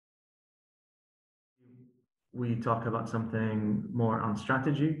we talk about something more on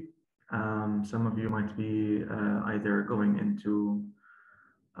strategy. Some of you might be either going into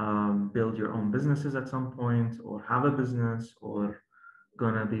build your own businesses at some point, or have a business, or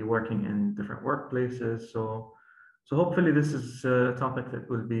gonna be working in different workplaces. So hopefully this is a topic that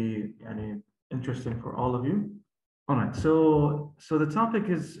will be interesting for all of you. All right, so the topic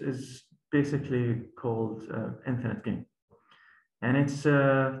is basically called infinite game, and it's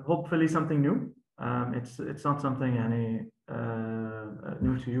hopefully something new. It's not something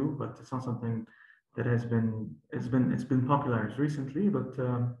new to you, but it's not something that it's been popularized recently. But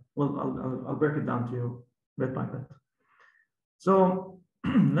well, I'll break it down to you bit by bit. So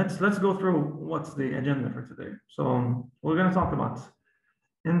let's go through what's the agenda for today. So we're going to talk about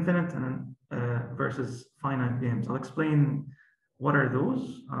infinite and versus finite games. I'll explain what are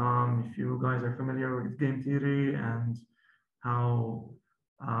those. If you guys are familiar with game theory and how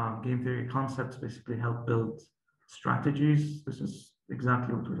game theory concepts basically help build strategies, this is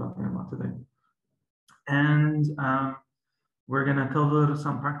exactly what we're talking about today. And we're going to cover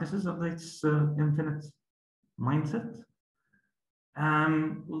some practices of this infinite mindset.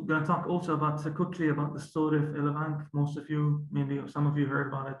 We're going to talk also quickly about the story of Elevank. Most of you, maybe some of you heard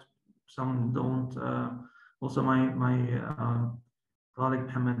about it, some don't. Also, my colleague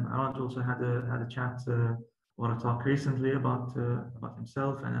Mohamed AlQassab also had a chat or a talk recently about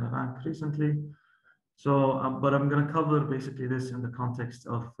himself and Elevank recently. So, but I'm going to cover basically this in the context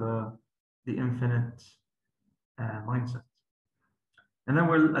of the infinite mindset. And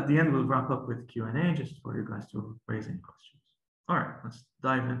then at the end, we'll wrap up with Q&A just for you guys to raise any questions. All right, let's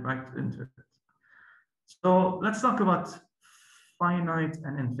dive right into it. So let's talk about finite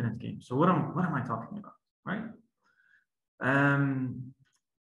and infinite games. So what am I talking about, right?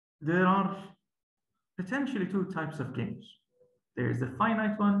 There are potentially two types of games. There is the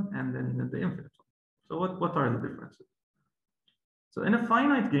finite one and then the infinite one. So what are the differences? So in a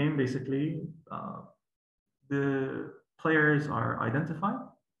finite game, basically, the players are identified,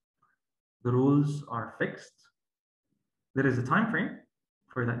 the rules are fixed, there is a time frame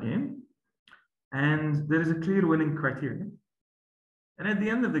for that game, and there is a clear winning criteria. And at the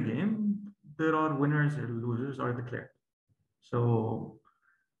end of the game, there are winners and losers are declared. So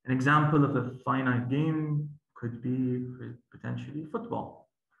an example of a finite game could be potentially football.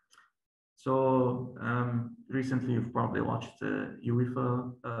 So recently you've probably watched the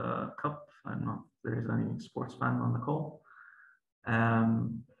UEFA Cup. I don't know if there is any sports fan on the call.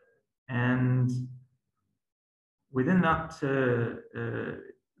 And within that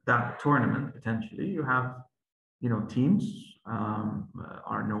tournament, potentially, you have, teams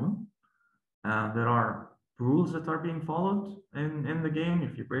are known. There are rules that are being followed in the game.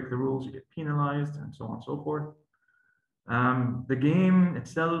 If you break the rules, you get penalized, and so on and so forth. The game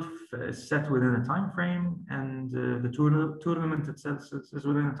itself is set within a time frame, and the tournament itself is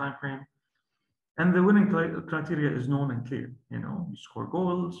within a time frame. And the winning criteria is known and clear. You score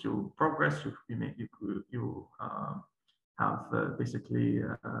goals, you progress, you have basically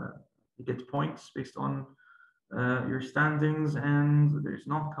you get points based on your standings, and there's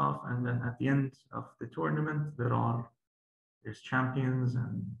knockoff, and then at the end of the tournament there's champions,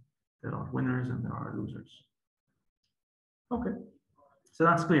 and there are winners and there are losers. Okay, so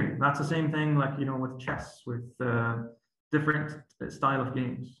that's clear. That's the same thing like with chess, with different style of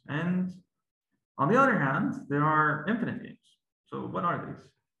games. And on the other hand, there are infinite games. So what are these?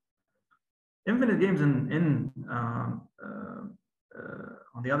 Infinite games on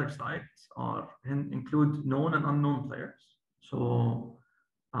the other side include known and unknown players. So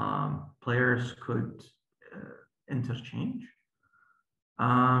players could interchange.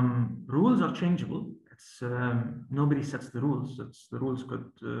 Rules are changeable. It's nobody sets the rules. The rules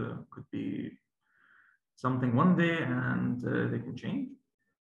could be something one day, and they can change.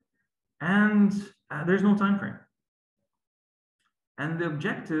 And there's no time frame. And the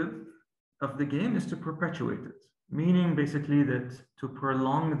objective of the game is to perpetuate it, meaning basically that to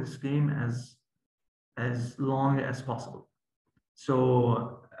prolong this game as long as possible.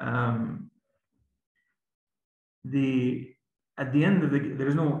 So at the end of there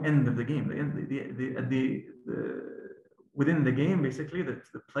is no end of the game. Within the game, basically, the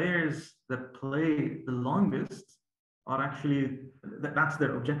players that play the longest are actually, that's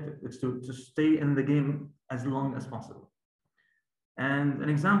their objective. It's to stay in the game as long as possible. And an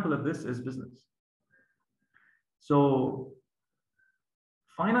example of this is business. So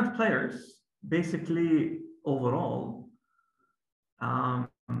finite players basically overall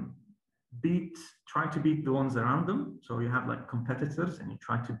try to beat the ones around them. So you have like competitors, and you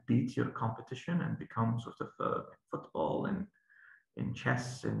try to beat your competition and become sort of football and in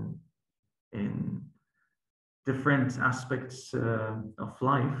chess and in different aspects of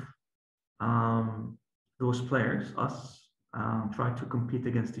life, those players, us, try to compete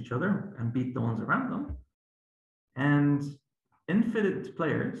against each other and beat the ones around them. And infinite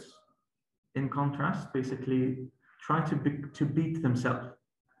players, in contrast, basically try to beat themselves.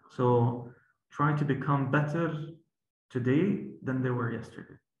 So try to become better today than they were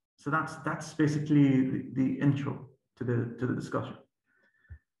yesterday. So that's basically the intro to the discussion.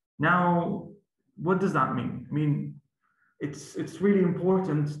 Now, what does that mean? I mean, it's really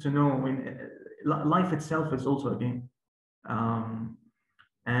important to know. I mean, life itself is also a game,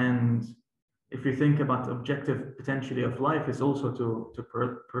 and if you think about the objective potentially of life, is also to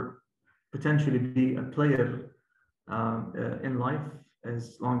potentially be a player in life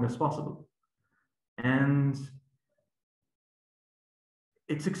as long as possible. And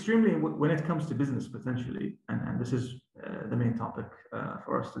it's extremely, when it comes to business potentially, and this is the main topic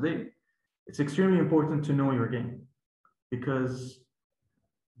for us today, it's extremely important to know your game, because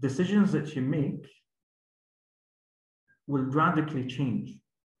decisions that you make will radically change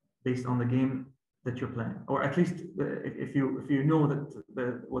based on the game that you're playing, or at least if you know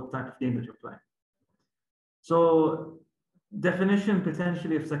that what type of game that you're playing. So definition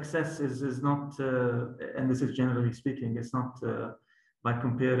potentially of success is not, and this is generally speaking, it's not by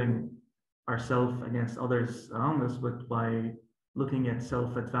comparing ourselves against others around us, but by looking at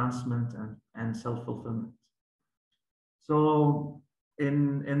self-advancement and self-fulfillment. So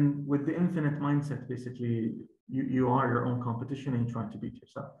with the infinite mindset, basically, you are your own competition and you try to beat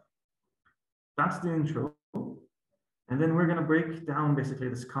yourself. That's the intro. And then we're going to break down basically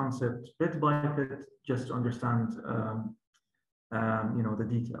this concept bit by bit, just to understand the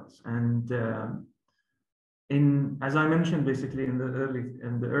details. And as I mentioned, basically in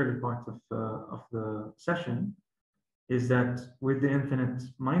the early part of the session, is that with the infinite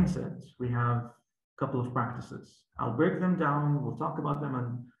mindset, we have a couple of practices. I'll break them down, we'll talk about them,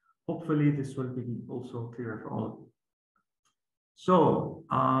 and hopefully this will be also clear for all of you. So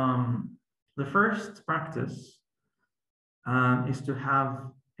the first practice is to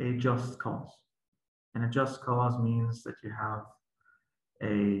have a just cause. And a just cause means that you have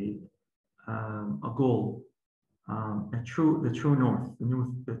a goal, the true north,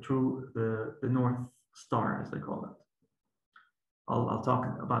 the North Star, as they call it. I'll talk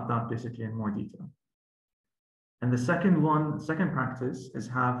about that basically in more detail. And the second practice is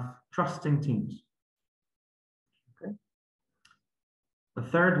have trusting teams. Okay. The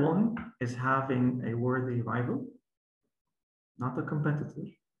third one is having a worthy rival, not a competitor,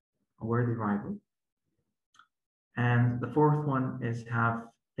 a worthy rival. And the fourth one is have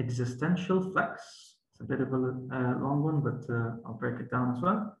existential flex. It's a bit of a long one, but I'll break it down as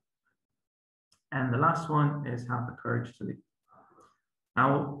well. And the last one is have the courage to lead.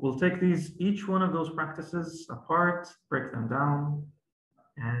 Now we'll take each one of those practices apart, break them down,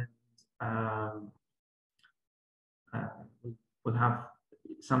 and we'll have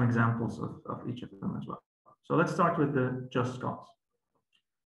some examples of each of them as well. So let's start with the just cause.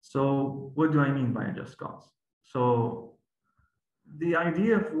 So what do I mean by a just cause? So the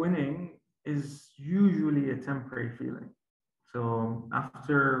idea of winning is usually a temporary feeling. So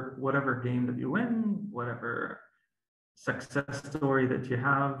after whatever game that you win, whatever success story that you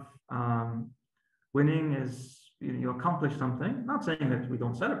have, winning is, you accomplish something. Not saying that we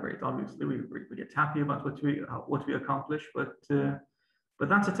don't celebrate. Obviously, we get happy about what we accomplish, but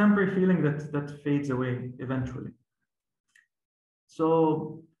that's a temporary feeling that fades away eventually.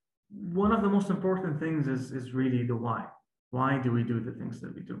 So one of the most important things is really the why. Why do we do the things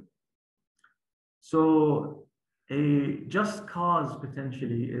that we do? So a just cause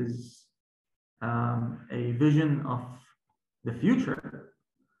potentially is a vision of the future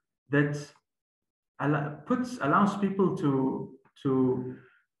that allows people to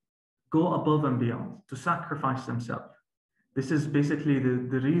go above and beyond, to sacrifice themselves. This is basically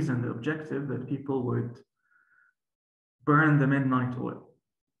the reason, the objective, that people would burn the midnight oil.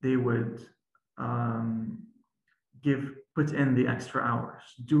 They would put in the extra hours,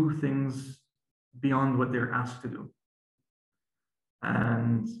 do things beyond what they're asked to do.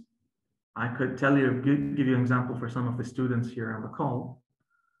 And I could give you an example for some of the students here on the call.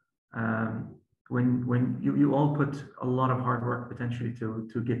 When you all put a lot of hard work potentially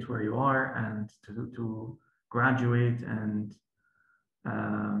to get where you are and to graduate, and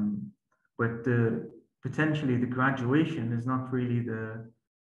but potentially the graduation is not really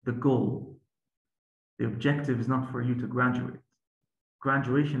the goal. The objective is not for you to graduate.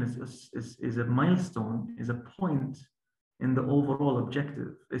 Graduation is a milestone, is a point in the overall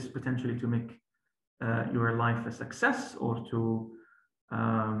objective, is potentially to make your life a success, or to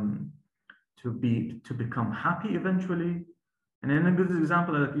to become happy eventually. And then a good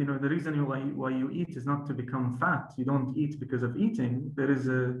example that, you know, the reason why you eat is not to become fat. You don't eat because of eating. There is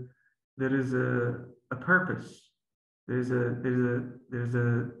a purpose. There's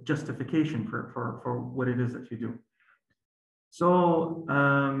a justification for what it is that you do. So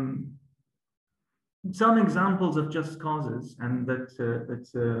some examples of just causes, and that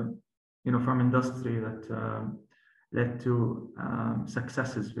you know, from industry that led to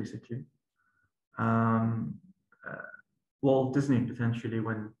successes, basically. Walt Disney, potentially,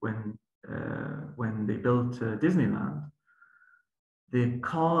 when they built Disneyland, the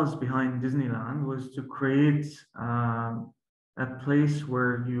cause behind Disneyland was to create a place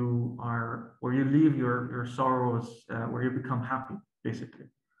where you leave your sorrows, where you become happy, basically.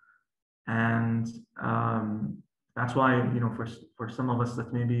 And that's why, you know, for some of us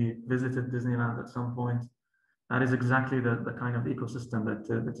that maybe visited Disneyland at some point, that is exactly the kind of ecosystem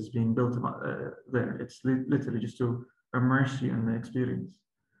that is being built there. It's literally just to immerse you in the experience.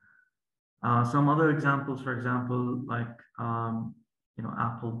 Some other examples, for example, like you know,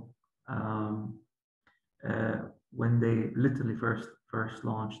 Apple, when they literally first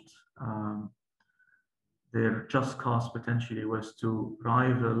launched, their just cause potentially was to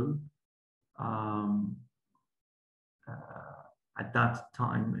rival. At that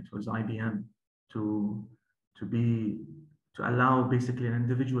time, it was IBM, to allow basically an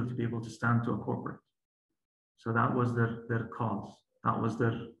individual to be able to stand to a corporate. So that was their cause. That was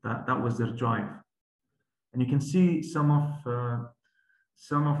their drive. And you can see some of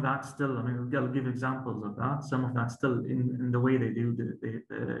that still. I mean, I'll give examples of that. Some of that still in the way they do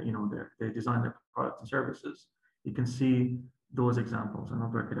you know, they design their products and services. You can see those examples, and I'll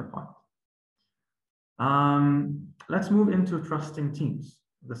break it apart. Let's move into trusting teams,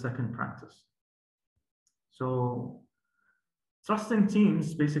 the second practice. So trusting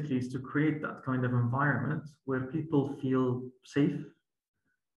teams basically is to create that kind of environment where people feel safe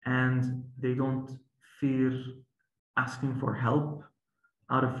and they don't fear asking for help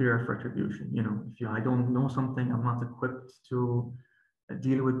out of fear of retribution. You know, if I don't know something, I'm not equipped to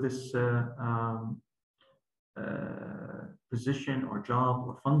deal with this position or job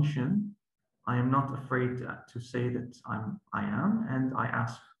or function, I am not afraid to say that I am, and I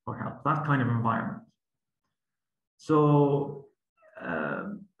ask for help. That kind of environment. So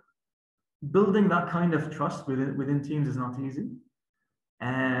building that kind of trust within teams is not easy,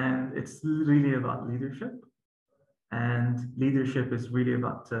 and it's really about leadership. And leadership is really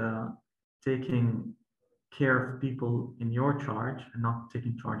about taking care of people in your charge and not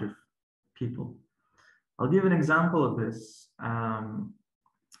taking charge of people. I'll give an example of this.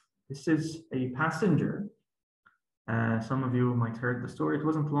 This is a passenger. Some of you might have heard the story. It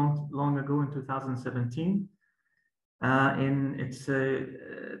wasn't long ago in 2017.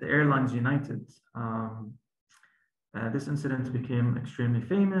 The Airlines United. This incident became extremely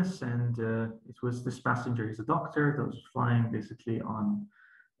famous, and it was this passenger. He's a doctor that was flying basically on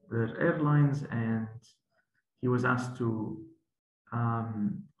the airlines, and he was asked to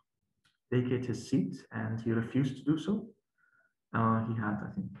vacate his seat, and he refused to do so. He had, I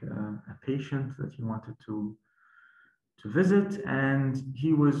think, a patient that he wanted to visit, and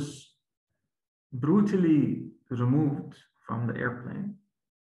he was brutally removed from the airplane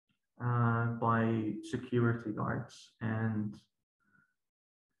by security guards. And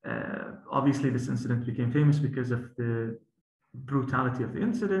obviously this incident became famous because of the brutality of the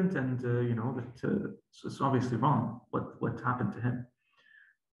incident, and you know, that it's obviously wrong what happened to him.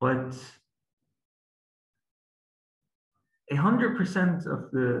 But 100%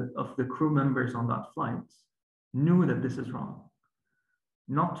 of the crew members on that flight knew that this is wrong.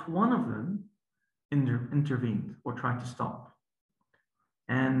 Not one of them intervened or tried to stop.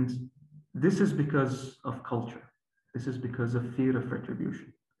 And this is because of culture. This is because of fear of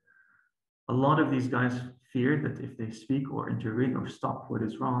retribution. A lot of these guys fear that if they speak or intervene or stop what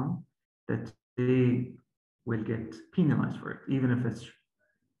is wrong, that they will get penalized for it, even if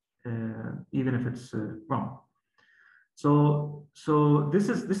it's wrong. So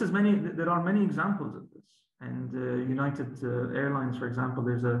there are many examples of this. And United Airlines, for example,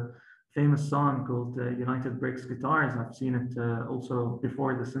 there's a famous song called United Breaks Guitars. I've seen it also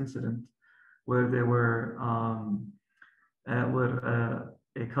before this incident, where they were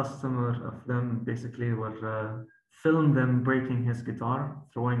a customer of them basically filmed them breaking his guitar,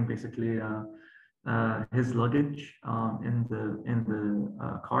 throwing basically his luggage in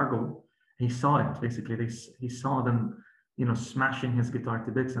the cargo. He saw it basically. He saw them, you know, smashing his guitar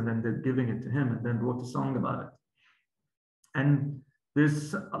to bits, and then they're giving it to him, and then wrote a song about it. And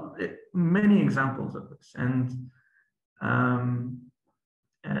there's many examples of this. And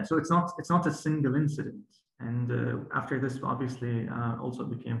So it's not a single incident. And after this, obviously, also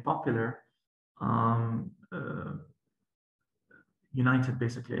became popular. Um, uh, United,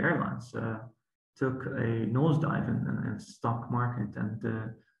 basically Airlines, took a nosedive in the stock market, and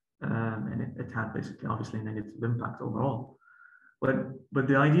it had basically obviously a negative impact overall. But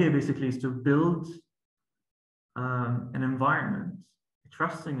the idea basically is to build an environment, a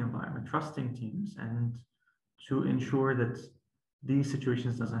trusting environment, trusting teams, and to ensure that these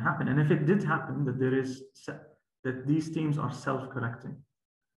situations doesn't happen. And if it did happen, that these teams are self-correcting,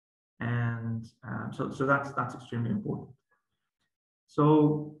 and so that's extremely important.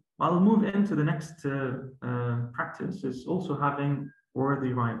 So I'll move into the next practice is also having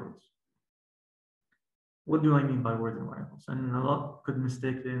worthy rivals. What do I mean by worthy rivals? And a lot could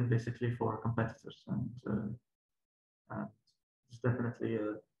mistake them basically for competitors, and it's definitely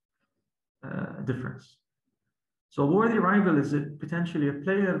a difference. So a worthy rival is potentially a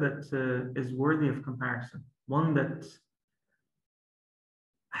player that is worthy of comparison, one that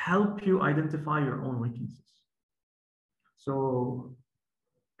help you identify your own weaknesses. So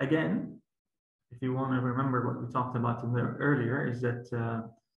again, if you want to remember what we talked about earlier, is that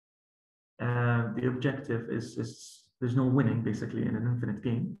the objective is there's no winning basically in an infinite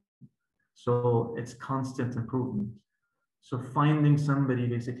game. So it's constant improvement. So finding somebody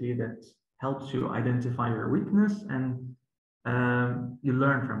basically that helps you identify your weakness, and you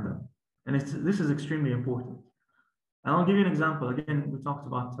learn from them. And this is extremely important. And I'll give you an example. Again, we talked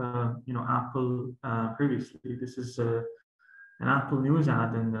about Apple previously. This is an Apple news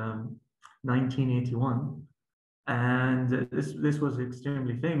ad in 1981, and this was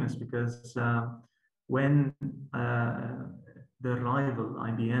extremely famous because when the rival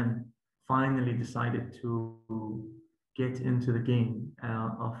IBM finally decided to get into the game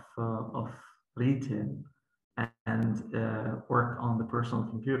of retail and work on the personal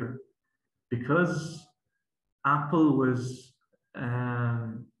computer, because Apple was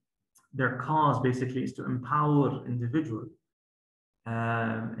their cause basically is to empower individuals.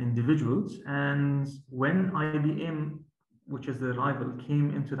 And when IBM, which is the rival,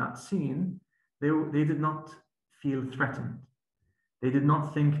 came into that scene, they did not feel threatened. They did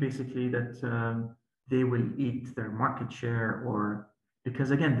not think basically that they will eat their market share, or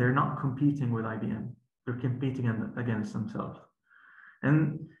because again, they're not competing with IBM, they're competing against themselves.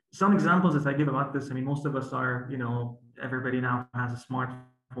 And some examples that I give about this, I mean, most of us are, everybody now has a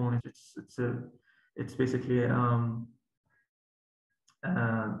smartphone. It's basically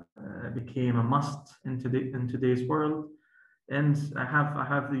became a must in today's world. And I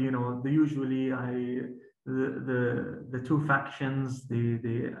have the two factions,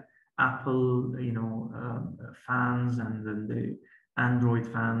 the Apple fans, and then the Android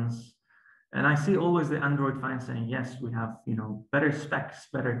fans. And I see always the Android fans saying, yes, we have better specs,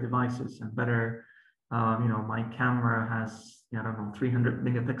 better devices, and better my camera has 300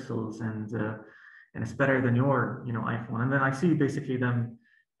 megapixels, and it's better than your iPhone. And then I see basically them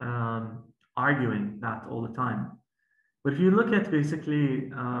arguing that all the time. But if you look at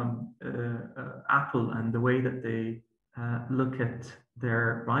basically Apple and the way that they look at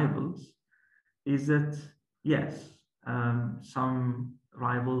their rivals, is that yes, some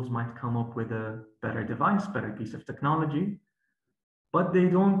rivals might come up with a better device, better piece of technology, but they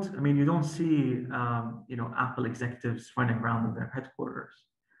don't. I mean, you don't see Apple executives running around in their headquarters.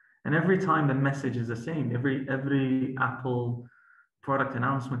 And every time the message is the same. Every Apple product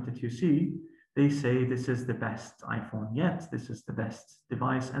announcement that you see, they say this is the best iPhone yet, this is the best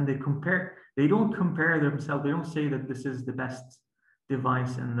device, and they don't compare themselves. They don't say that this is the best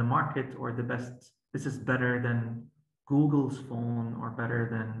device in the market, or this is better than Google's phone, or better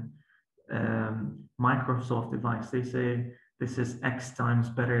than Microsoft device. They say this is X times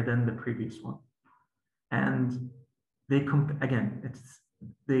better than the previous one. And they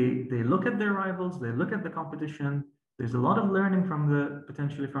look at their rivals, they look at the competition. There's a lot of learning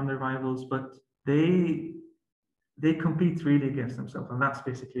potentially from their rivals, but they compete really against themselves, and that's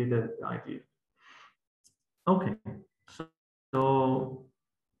basically the idea. Okay, so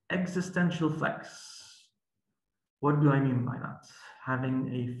existential flex. What do I mean by that?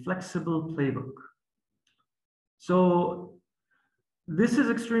 Having a flexible playbook. So this is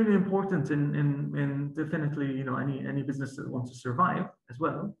extremely important in definitely any business that wants to survive as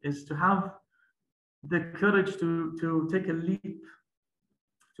well, is to have the courage to take a leap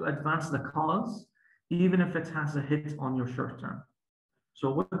to advance the cause, even if it has a hit on your short term.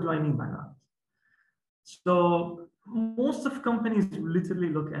 So what do I mean by that? So most of companies literally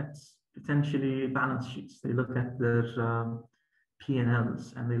look at potentially balance sheets. They look at their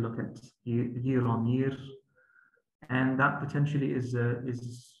P&Ls, and they look at year on year and that potentially is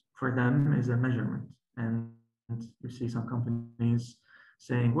for them is a measurement. And you see some companies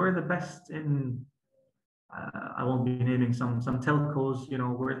saying we're the best in I won't be naming some telcos.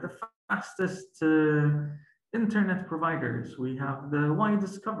 We're the fastest internet providers. We have the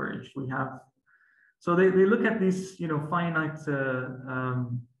widest coverage. We have so they look at these finite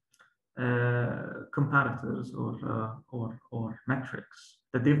comparators or metrics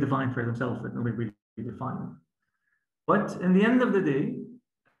that they've defined for themselves that nobody really defined. But in the end of the day,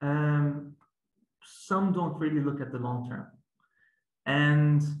 some don't really look at the long term.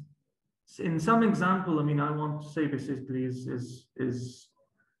 And in some example, I mean, I want to say basically is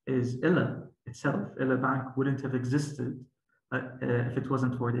ILA itself. ILA Bank wouldn't have existed if it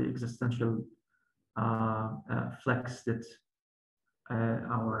wasn't for the existential flex that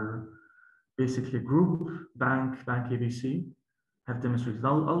our basically group Bank ABC have demonstrated.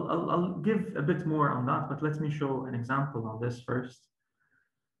 I'll give a bit more on that, but let me show an example on this first.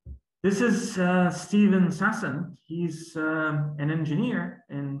 This is Steven Sasson. He's an engineer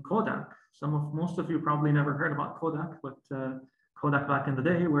in Kodak. Most of you probably never heard about Kodak, but Kodak back in the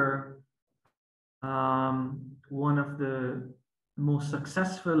day were one of the most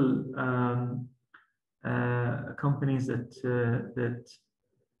successful companies that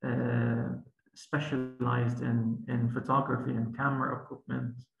specialized in photography and camera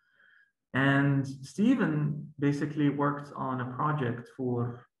equipment. And Steven basically worked on a project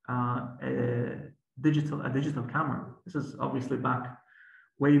for a digital camera. This is obviously back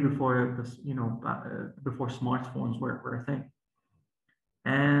way before this, before smartphones were a thing.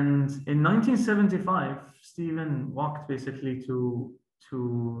 And in 1975, Steven walked basically to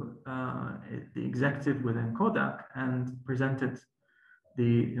the executive within Kodak and presented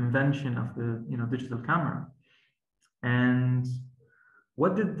the invention of the digital camera. And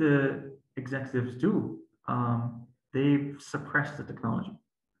what did the executives do? They suppressed the technology.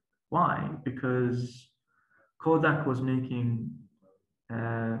 Why? Because Kodak was making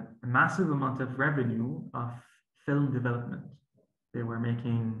a massive amount of revenue of film development. They were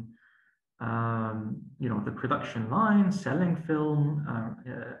making, the production line, selling film,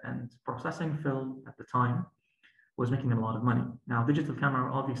 and processing film at the time was making them a lot of money. Now, digital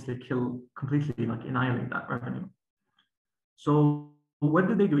camera obviously completely annihilate that revenue. So what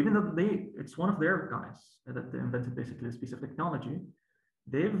did they do? Even though it's one of their guys that they invented basically this piece of technology,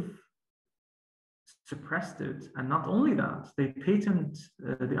 they've suppressed it. And not only that, they patent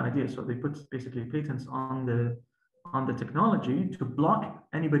the idea. So they put basically patents on the technology to block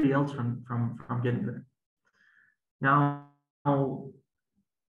anybody else from getting there. Now,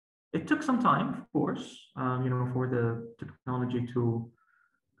 it took some time, of course, for the technology to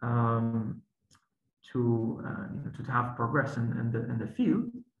have progress in the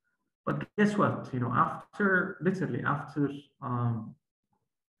field. But guess what? After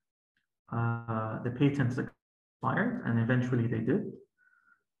the patents expired, and eventually they did,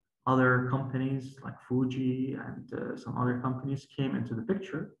 other companies like Fuji and some other companies came into the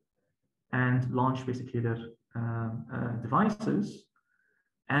picture and launched basically their devices.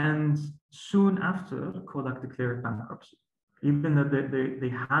 And soon after, Kodak declared bankruptcy, even though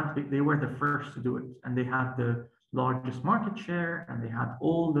they were the first to do it, and they had the largest market share, and they had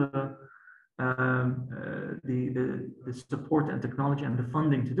all the support and technology and the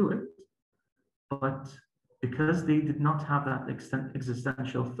funding to do it. But because they did not have that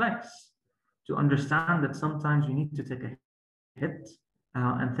existential flex to understand that sometimes you need to take a hit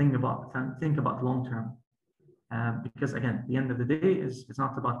and think about long term. Because again, at the end of the day, it's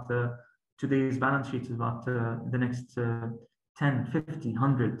not about today's balance sheet, it's about the next 10, 50,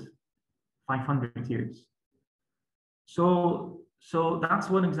 100, 500 years. So that's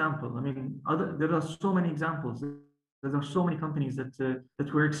one example. I mean, there are so many examples. There are so many companies that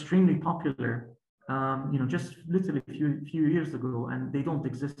were extremely popular, just literally a few years ago, and they don't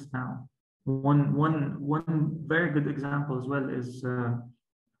exist now. One very good example as well is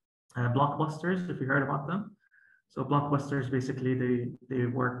Blockbusters, if you heard about them. So Blockbusters, basically, they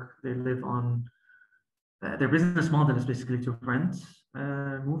live on, their business model is basically to rent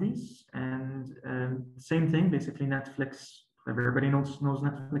movies, and same thing, basically Netflix. Everybody knows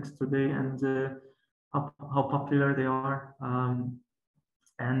Netflix today, and how popular they are.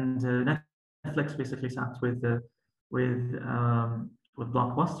 And Netflix basically sat with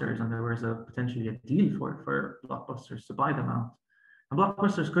Blockbusters, and there was potentially a deal for Blockbusters to buy them out. And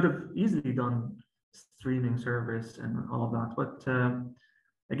Blockbusters could have easily done streaming service and all of that, but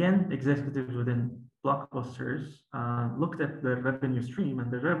again, executives within Blockbusters looked at the revenue stream, and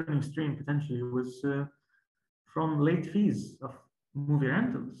the revenue stream potentially was from late fees of movie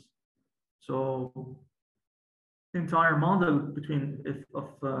rentals. So entire model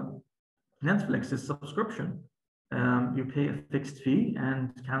of Netflix is subscription. You pay a fixed fee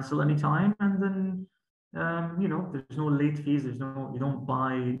and cancel anytime, and then there's no late fees. You don't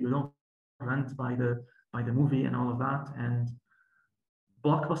rent by the movie and all of that. And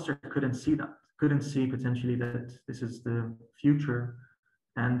Blockbuster couldn't see that, couldn't see potentially that this is the future,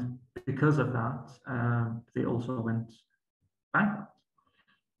 and because of that, they also went bankrupt.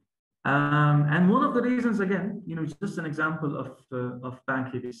 And one of the reasons, again, just an example of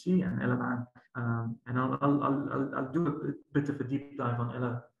Bank ABC and Ella Bank, and I'll do a bit of a deep dive on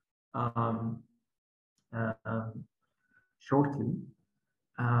Ella shortly.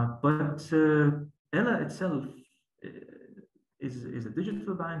 But Ella itself is a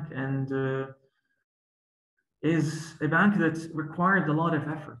digital bank, and is a bank that required a lot of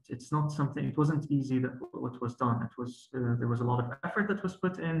effort. It's not something, it wasn't easy that what was done. It was, there was a lot of effort that was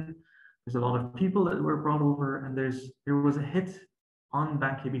put in. There's a lot of people that were brought over, and there was a hit on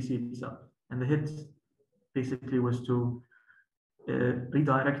Bank ABC itself. And the hit basically was to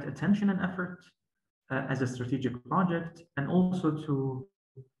redirect attention and effort as a strategic project, and also to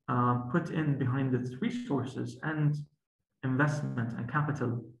put in behind its resources and investment and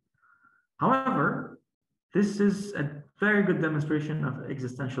capital. However, this is a very good demonstration of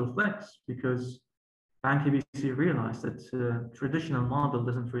existential flex, because Bank ABC realized that traditional model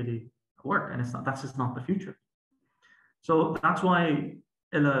doesn't really work, and that's just not the future. So that's why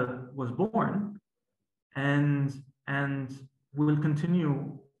Ella was born, and will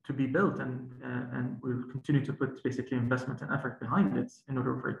continue to be built, and will continue to put basically investment and effort behind it in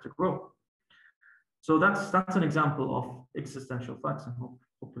order for it to grow. So that's an example of existential flex, and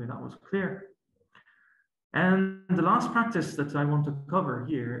hopefully that was clear. And the last practice that I want to cover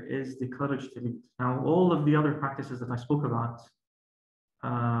here is the courage to lead. Now, all of the other practices that I spoke about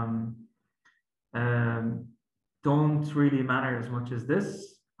don't really matter as much as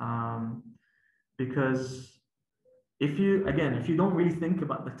this, because if you don't really think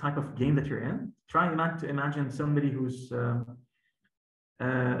about the type of game that you're in, try to imagine somebody who's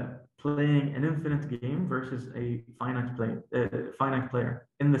playing an infinite game versus a finite player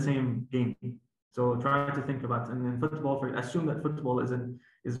in the same game. So try to think about, and in football, assume that football is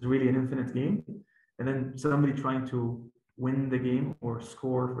really an infinite game, and then somebody trying to win the game or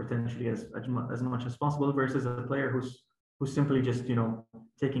score potentially as much as possible, versus a player who's simply just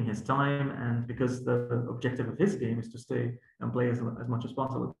taking his time, and because the objective of his game is to stay and play as much as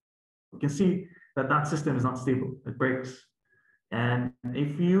possible. You can see that system is not stable; it breaks. And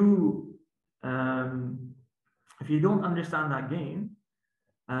if you don't understand that game,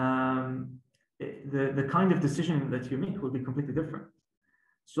 the kind of decision that you make will be completely different.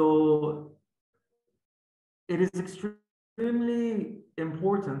 So it is extremely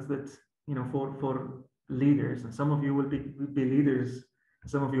important that for leaders, and some of you will be leaders,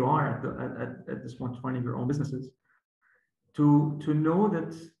 some of you are at this point running your own businesses, to know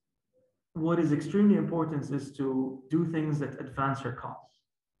that what is extremely important is to do things that advance your cause.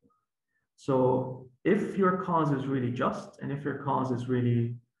 So if your cause is really just, and if your cause is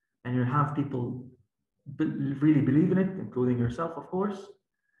really, and you have people really believe in it, including yourself, of course,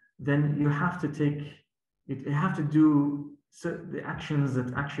 then you have to do the actions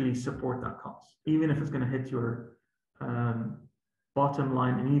that actually support that cause, even if it's going to hit your bottom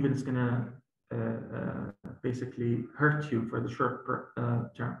line, and even it's going to basically hurt you for the short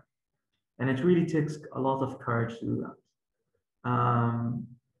term. And it really takes a lot of courage to do that.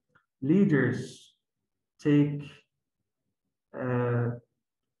 Leaders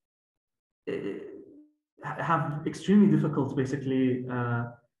have extremely difficult, basically,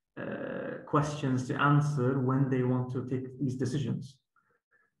 questions to answer when they want to take these decisions.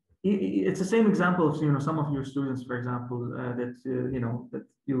 It's the same example of some of your students, for example, that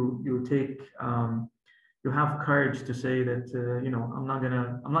you take. You have courage to say that I'm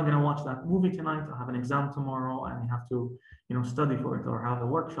not gonna watch that movie tonight. I have an exam tomorrow, and you have to study for it, or have a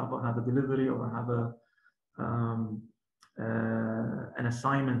workshop, or have a delivery, or have an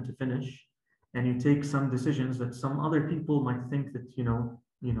assignment to finish, and you take some decisions that some other people might think that you're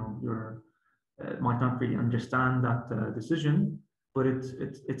might not really understand that decision, but it's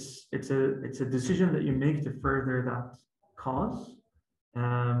a decision that you make to further that cause.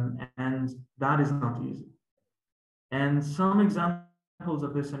 And that is not easy. And some examples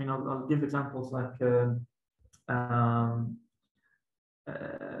of this, I'll give examples like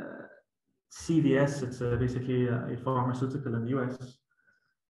CVS. It's basically a pharmaceutical in the US.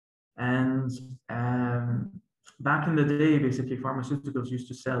 And back in the day, basically, pharmaceuticals used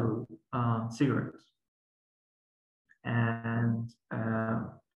to sell cigarettes. And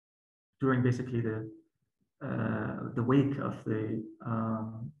during basically the wake of the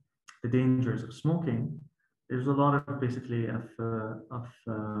dangers of smoking, there's a lot of basically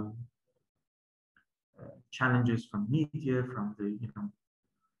challenges from media, from the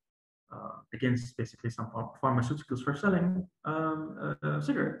against basically some pharmaceuticals for selling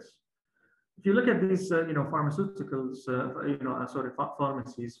cigarettes. If you look at these pharmaceuticals,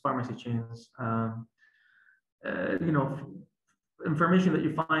 pharmacies, pharmacy chains, information that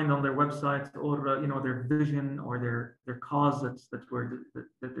you find on their website, or their vision, or their cause that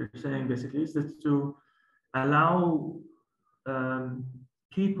they're saying basically is that to allow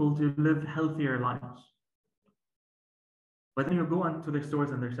people to live healthier lives. But then you go onto their stores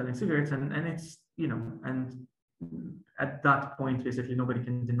and they're selling cigarettes, and it's and at that point basically nobody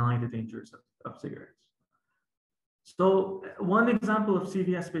can deny the dangers of cigarettes. So one example of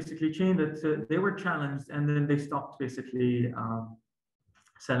CVS basically chain that they were challenged and then they stopped basically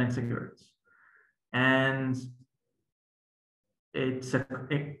selling cigarettes, and it's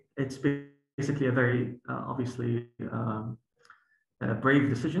basically a very obviously a brave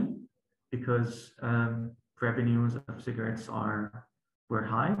decision, because revenues of cigarettes were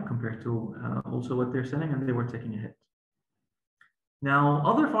high compared to also what they're selling, and they were taking a hit. Now,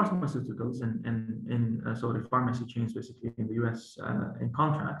 other pharmaceuticals in sort of pharmacy chains, basically in the US, in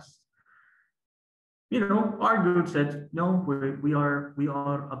contrast, our group said, no, we are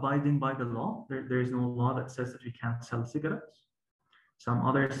abiding by the law. There is no law that says that we can't sell cigarettes. Some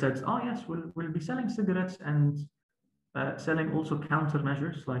others said, oh yes, we'll be selling cigarettes and selling also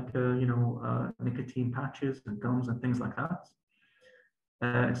countermeasures like nicotine patches and gums and things like that.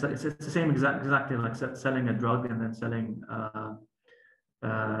 It's the same exactly like selling a drug and then selling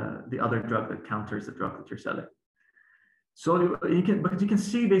the other drug that counters the drug that you're selling. So you can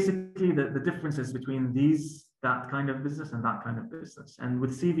see basically the differences between that kind of business and that kind of business. And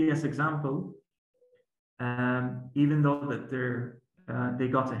with CVS example, even though that they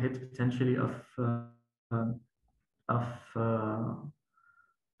got a hit potentially of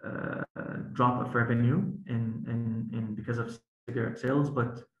drop of revenue in because of cigarette sales,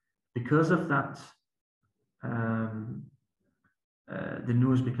 but because of that, the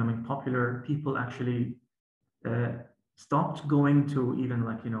news becoming popular, people actually stopped going to even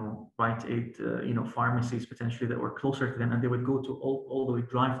Rite Aid, pharmacies potentially that were closer to them, and they would go to all the way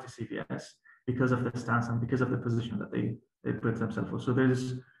drive to CVS because of the stance and because of the position that they put themselves for. So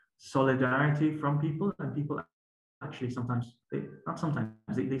there's solidarity from people, and people actually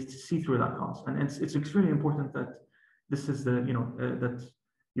they see through that cause, and it's extremely important that this is that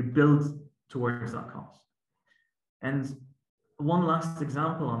you build towards that cause. And one last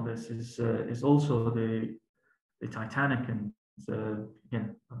example on this is also the Titanic, and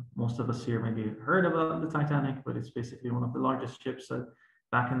again, most of us here maybe heard about the Titanic, but it's basically one of the largest ships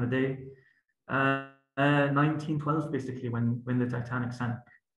back in the day. 1912 basically when the Titanic sank,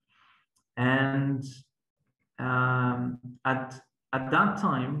 and at that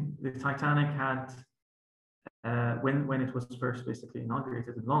time the Titanic had when it was first basically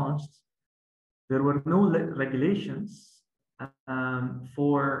inaugurated and launched, there were no regulations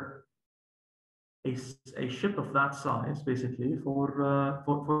for a ship of that size basically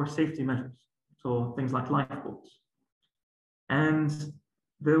for safety measures, so things like lifeboats. And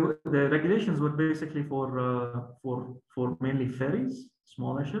the regulations were basically for mainly ferries,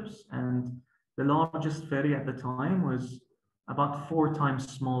 smaller ships, and the largest ferry at the time was about 4 times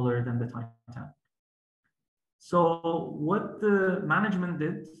smaller than the Titanic. So what the management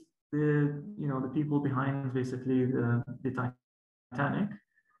did, the people behind basically the Titanic,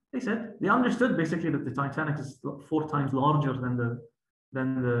 they understood basically that the Titanic is 4 times larger than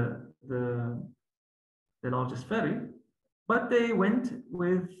the largest ferry, but they went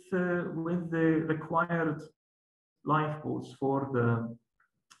with the required lifeboats for the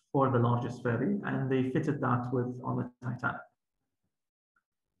largest ferry, and they fitted that on the Titanic.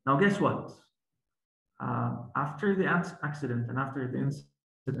 Now, guess what? After the accident and after the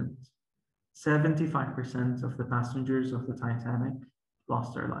incident, 75% of the passengers of the Titanic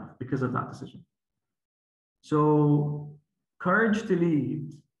lost their life because of that decision. So courage to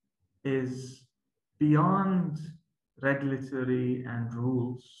lead is beyond regulatory and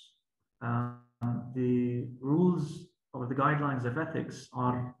rules. The rules or the guidelines of ethics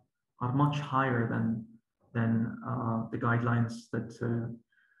are much higher than the guidelines that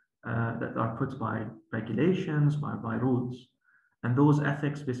are put by regulations, by rules. And those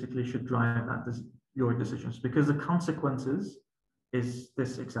ethics basically should drive your decisions, because the consequences is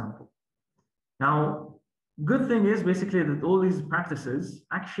this example. Now, good thing is basically that all these practices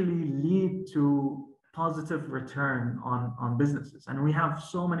actually lead to positive return on businesses. And we have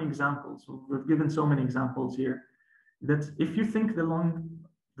so many examples. We've given so many examples here that if you think the long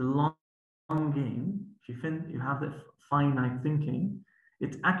game, if you have the finite thinking,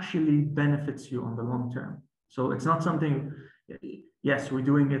 it actually benefits you on the long term. So it's not something, yes, we're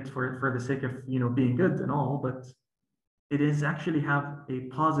doing it for the sake of being good and all, but it is actually have a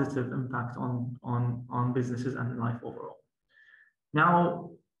positive impact on businesses and life overall.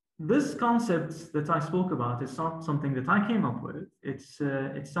 Now, this concept that I spoke about is not something that I came up with. It's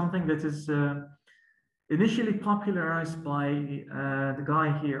something that is initially popularized by the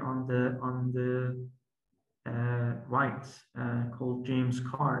guy here on the right, called James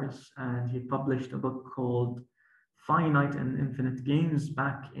Cars, and he published a book called Finite and Infinite Games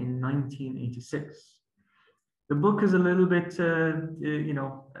back in 1986. The book is a little bit, a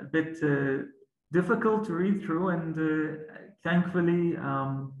bit difficult to read through, and thankfully,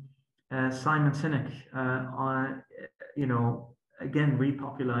 Simon Sinek, again,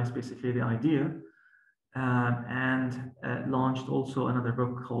 repopularized basically the idea, and launched also another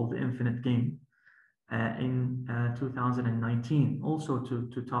book called The Infinite Game in 2019, also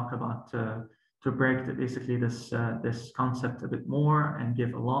to talk about, to break basically this concept a bit more and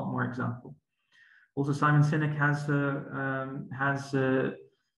give a lot more example. Also, Simon Sinek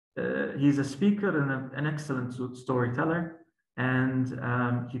he's a speaker and an excellent storyteller, and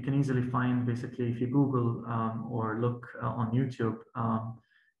you can easily find, basically, if you Google or look on YouTube,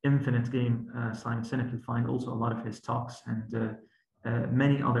 Infinite Game, Simon Sinek, you'll find also a lot of his talks and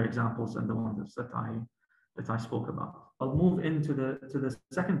many other examples and the ones that I spoke about. I'll move into the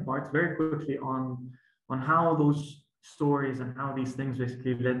second part very quickly on how those stories and how these things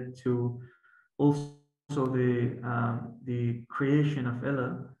basically led to also the creation of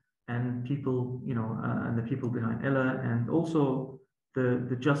Ella and people, and the people behind Ella, and also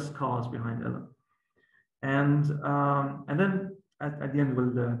the just cause behind Ella. And then at the end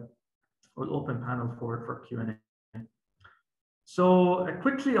we'll open panel for Q&A. So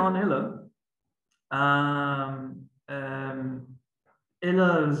quickly on Ella,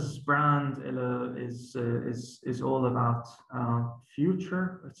 Ella's brand, Ella is all about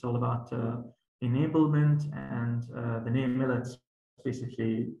future. It's all about enablement, and the name Ella, it's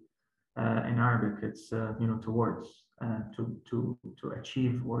basically in Arabic, it's towards, to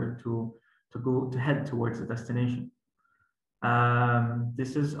achieve, or to head towards a destination.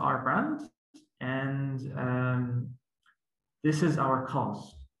 This is our brand, and this is our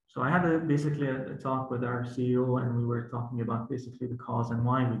cause. So I had basically a talk with our CEO, and we were talking about basically the cause and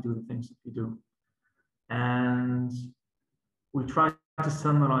why we do the things that we do. And we try to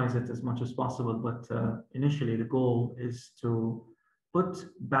summarize it as much as possible, but initially the goal is to put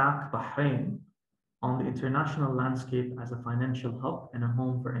back Bahrain on the international landscape as a financial hub and a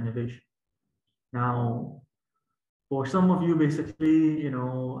home for innovation. Now, for some of you, basically,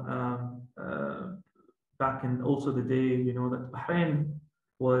 back in also the day, that Bahrain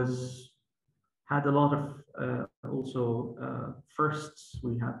had a lot of also firsts.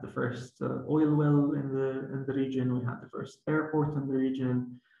 We had the first oil well in the region. We had the first airport in the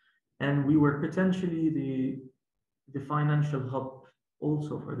region, and we were potentially the financial hub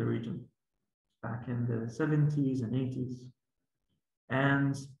also for the region back in the 70s and 80s.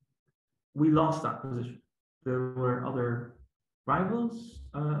 And we lost that position. There were other rivals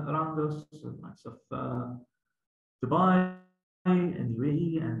around us, the likes of Dubai and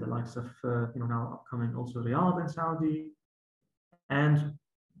UAE, and the likes of now upcoming also Riyadh in Saudi. And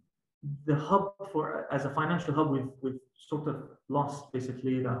the hub as a financial hub, we've sort of lost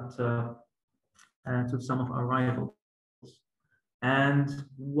basically that to some of our rivals. And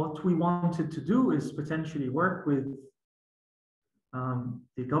what we wanted to do is potentially work with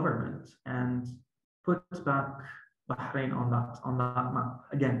the government and put back Bahrain on that map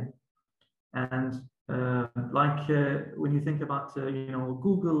again. And when you think about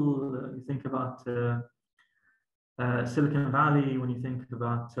Google, you think about Silicon Valley. When you think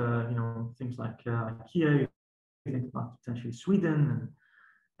about things like IKEA, you think about potentially Sweden,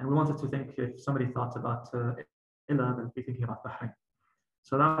 and we wanted to think, if somebody thought about Ella, they'd be thinking about Bahrain.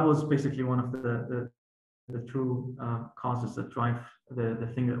 So that was basically one of the true causes that drive the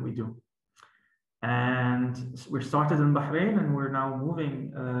thing that we do. And we started in Bahrain, and we're now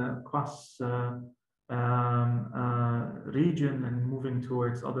moving across region and moving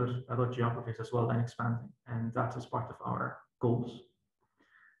towards other geographies as well, and expanding. And that is part of our goals.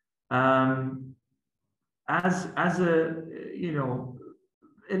 As a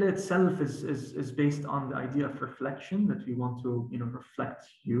Ella itself is based on the idea of reflection, that we want to reflect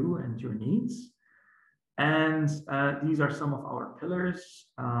you and your needs. And these are some of our pillars.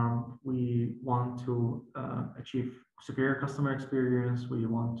 We want to achieve superior customer experience. We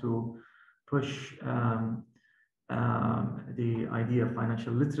want to push the idea of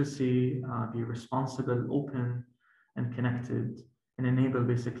financial literacy, be responsible, open, and connected, and enable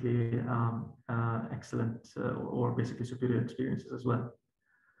basically excellent or basically superior experiences as well.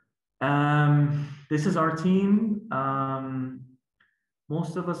 This is our team.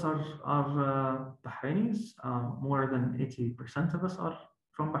 Most of us are Bahrainis. More than 80% of us are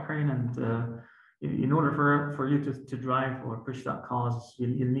from Bahrain, and in order for you to drive or push that cause, you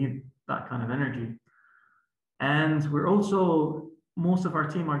need that kind of energy. And we're also, most of our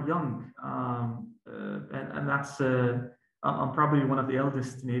team are young, and that's I'm probably one of the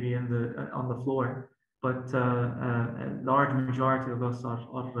eldest maybe on the floor, but a large majority of us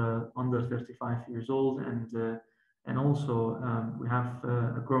are under 35 years old, and also we have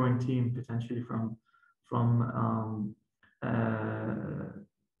a growing team potentially from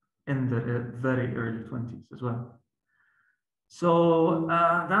in the very early 20s as well. So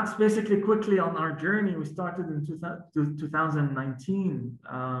that's basically quickly on our journey. We started in 2019,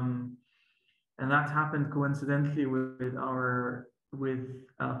 and that happened coincidentally with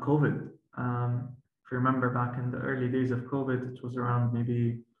COVID. If you remember back in the early days of COVID, it was around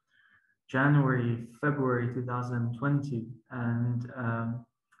maybe January, February 2020, and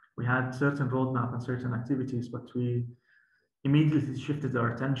we had certain roadmap and certain activities, but we immediately shifted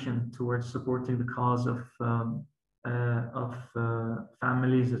our attention towards supporting the cause of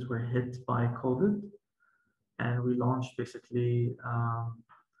families that were hit by COVID, and we launched basically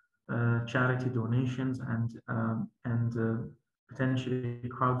charity donations and potentially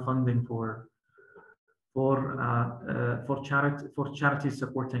crowdfunding for charities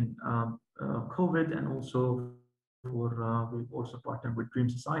supporting COVID, and also we also partnered with Dream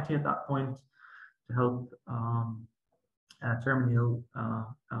Society at that point to help terminal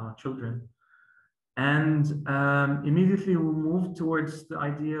children. And immediately we moved towards the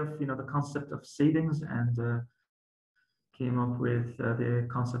idea of the concept of savings, and came up with the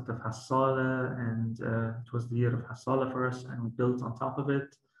concept of Hassala, and it was the year of Hassala for us, and we built on top of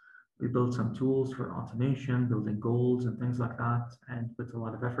it. We built some tools for automation, building goals and things like that, and put a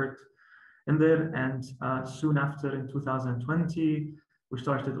lot of effort in there. And soon after, in 2020, we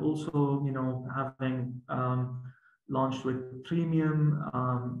started also, having launched with premium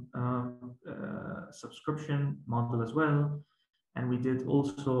subscription model as well. And we did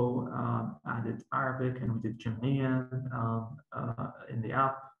also added Arabic, and we did Jamia in the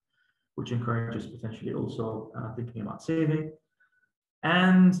app, which encourages potentially also thinking about saving.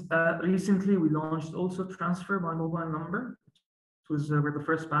 And recently we launched also transfer by mobile number. It was we're the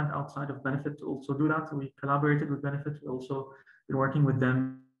first bank outside of Benefit to also do that. We collaborated with Benefit. We also been working with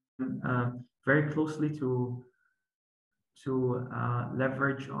them very closely to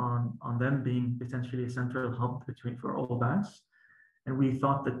leverage on them being potentially a central hub for all banks. And we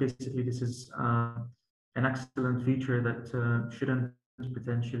thought that basically this is an excellent feature that shouldn't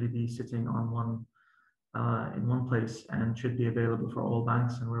potentially be sitting on in one place, and should be available for all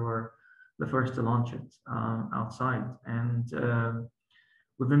banks. And we were the first to launch it outside. And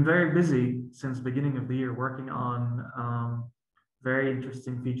we've been very busy since the beginning of the year working on very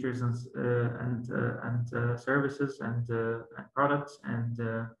interesting features and services and products, and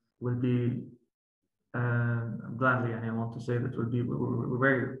will be gladly, and I want to say that we're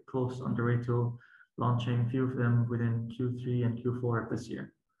very close on the way to launching a few of them within Q3 and Q4 of this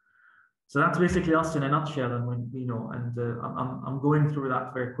year. So that's basically us in a nutshell. And I'm going through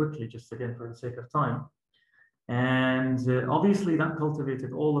that very quickly, just again for the sake of time. And obviously that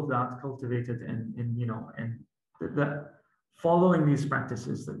cultivated in the following these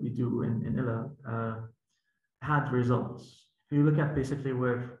practices that we do in ILA had results. If you look at basically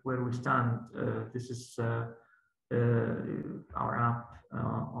where we stand, this is our app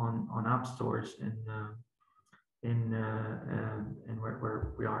on app stores in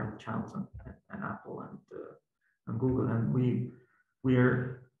where we are in the channels and Apple and Google, and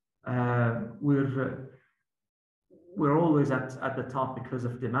we're always at the top because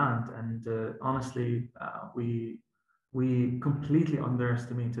of demand. And honestly, we completely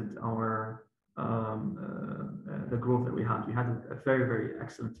underestimated our the growth that we had. We had a very, very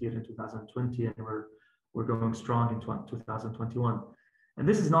excellent year in 2020, and we're going strong in 2021. And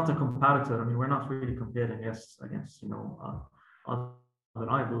this is not a comparator. I mean, we're not really comparing against other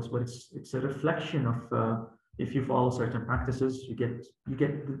rivals, but it's a reflection of if you follow certain practices, you get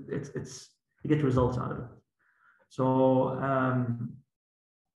results out of it. So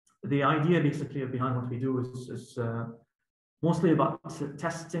the idea basically behind what we do is mostly about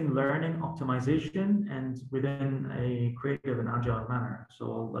testing, learning, optimization, and within a creative and agile manner.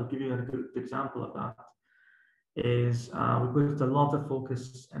 So I'll give you a good example of that. We put a lot of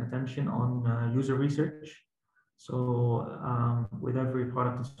focus and attention on user research. So with every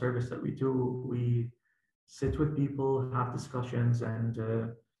product and service that we do, we sit with people, have discussions, and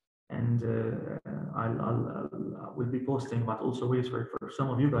we'll be posting about also ways for some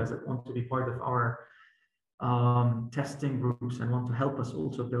of you guys that want to be part of our testing groups and want to help us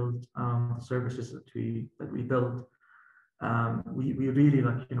also build the services that we build. We really,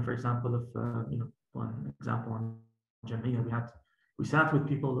 like, for example, if one example on Jamia, we sat with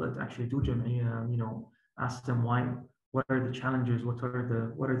people that actually do Jamia, asked them what are the challenges, what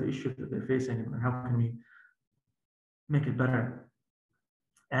are the issues that they're facing, and how can we make it better.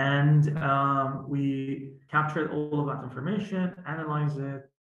 And we captured all of that information, analyze it,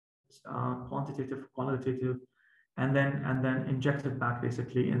 quantitative, qualitative, and then inject it back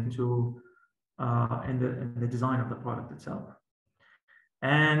basically into in the design of the product itself.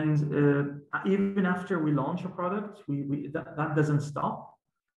 And even after we launch a product, that doesn't stop.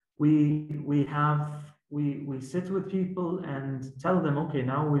 We sit with people and tell them, okay,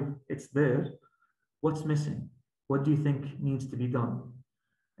 now it's there. What's missing? What do you think needs to be done?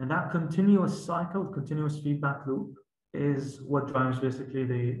 And that continuous cycle, continuous feedback loop, is what drives basically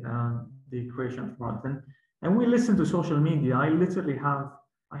the creation of product. And we listen to social media. I literally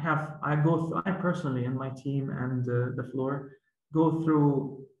I personally and my team and the floor go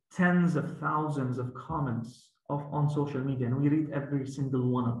through tens of thousands of comments on social media, and we read every single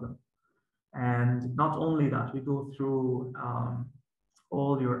one of them. And not only that, we go through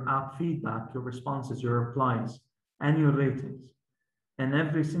all your app feedback, your responses, your replies, and your ratings. And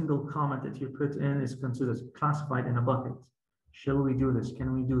every single comment that you put in is considered classified in a bucket. Shall we do this?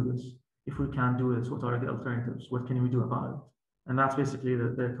 Can we do this? If we can't do this, what are the alternatives? What can we do about it? And that's basically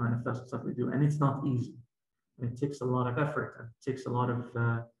the kind of stuff we do. And it's not easy. It takes a lot of effort, and it takes a lot of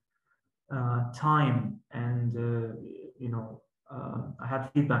time. And I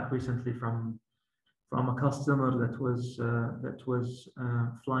had feedback recently from a customer that was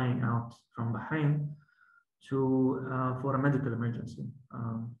flying out from Bahrain for a medical emergency,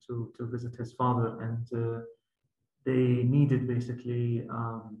 to visit his father, and they needed basically.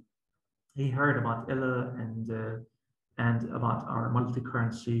 He heard about Ella and about our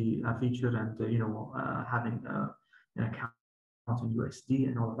multi-currency feature, and having an account in USD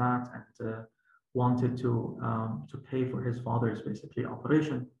and all of that, and wanted to pay for his father's basically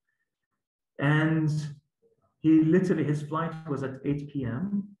operation. And his flight was at 8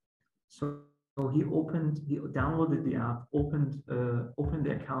 p.m. So he downloaded the app, opened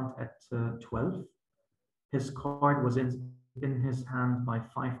the account at 12. His card was in his hand by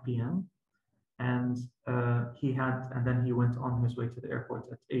 5 p.m. And then he went on his way to the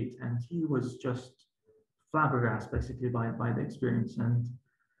airport at 8, and he was just flabbergasted basically by the experience, and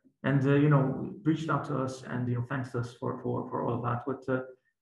reached out to us and thanked us for all of that. But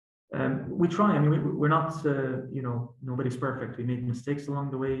we try. I mean, we're not nobody's perfect. We make mistakes along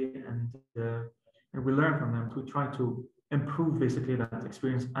the way, and we learn from them. We try to improve basically that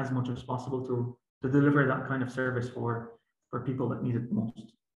experience as much as possible to deliver that kind of service for people that need it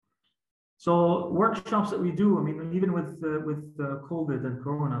most. So workshops that we do, I mean, even with COVID and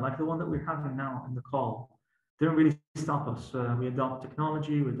Corona, like the one that we're having now in the call, they don't really stop us. We adopt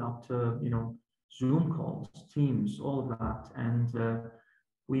technology, we adopt Zoom calls, Teams, all of that, and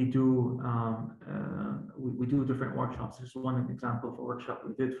we do different workshops. This is one example of a workshop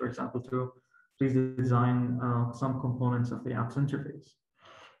we did, for example, to please design some components of the app's interface.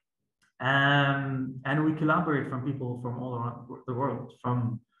 And we collaborate from people from all around the world,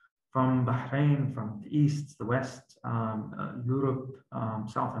 from Bahrain, from the East, the West, Europe,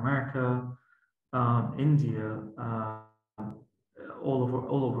 South America, India,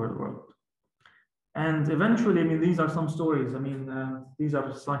 all over the world. And eventually, I mean, these are some stories. I mean, these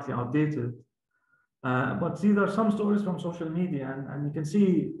are slightly outdated, but these are some stories from social media, and you can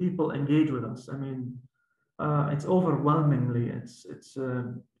see people engage with us. I mean, it's overwhelmingly, it's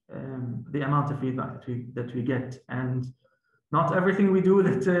the amount of feedback that we get, and not everything we do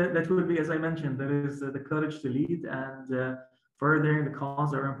that will be, as I mentioned, there is the courage to lead, and furthering the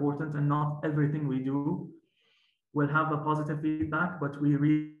cause are important, and not everything we do will have a positive feedback, but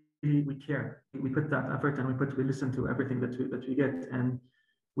we care. We put that effort, and we listen to everything that we get, and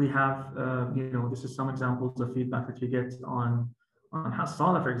we have this is some examples of feedback that we get on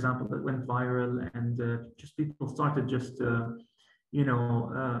Hasala, for example, that went viral, and just people started just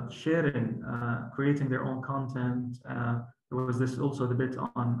sharing, creating their own content. There was this also the bit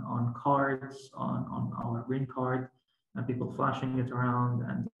on cards, on our green card, and people flashing it around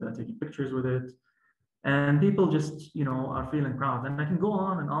and taking pictures with it. And people just, are feeling proud. And I can go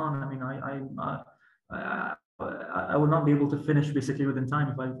on and on. I mean, I would not be able to finish basically within time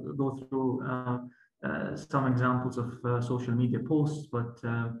if I go through some examples of social media posts, but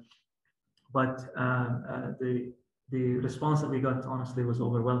the response that we got honestly was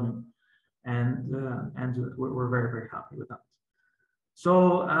overwhelming, and we're very, very happy with that.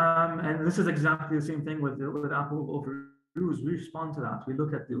 So and this is exactly the same thing with Apple overviews. We respond to that. We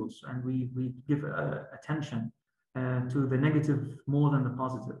look at those and we give attention to the negative more than the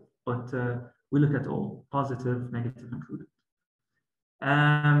positive, but we look at all, positive, negative included.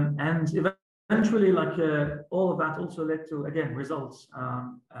 And eventually, like all of that also led to, again, results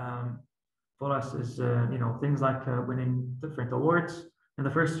for us is things like winning different awards in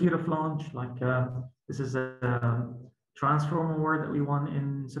the first year of launch. Like this is a Transform Award that we won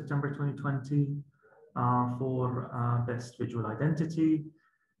in September 2020 for Best Visual Identity.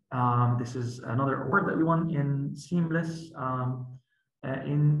 This is another award that we won in Seamless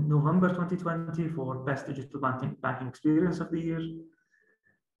in November 2020 for Best Digital Banking Experience of the Year.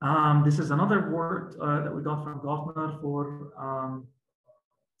 This is another award that we got from Gartner for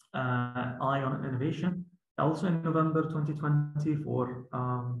Eye on Innovation, also in November 2020 for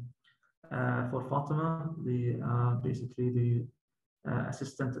Fatima, basically the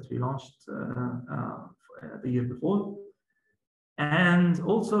assistant that we launched the year before. And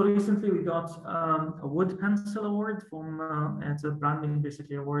also recently we got a Wood Pencil Award from, it's a branding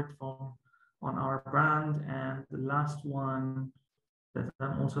basically award on our brand. And the last one that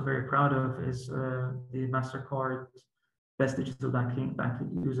I'm also very proud of is the MasterCard Best Digital Banking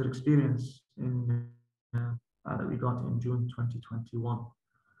User Experience that we got in June 2021.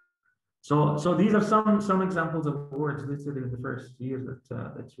 So these are some examples of awards literally in the first year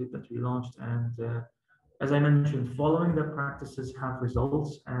that we launched. And as I mentioned, following the practices have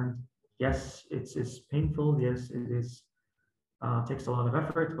results. And yes, it's painful. Yes, it is takes a lot of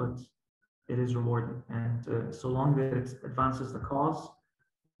effort, but it is rewarding. And so long that it advances the cause,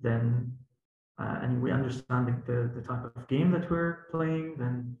 then and we understand the type of game that we're playing,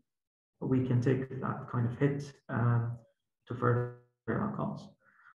 then we can take that kind of hit to further our cause.